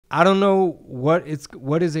I don't know what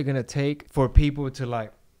is it gonna take for people to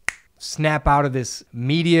like snap out of this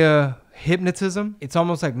media hypnotism. It's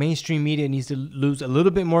almost like mainstream media needs to lose a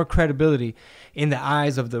little bit more credibility in the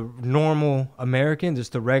eyes of the normal American,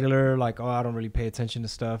 just the regular, like, oh, I don't really pay attention to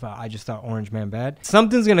stuff. I just thought Orange Man bad.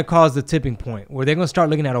 Something's going to cause the tipping point where they're going to start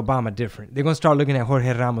looking at Obama different. They're going to start looking at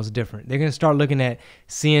Jorge Ramos different. They're going to start looking at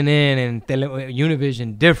CNN and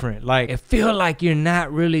Univision different. Like, I feel like you're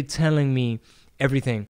not really telling me everything.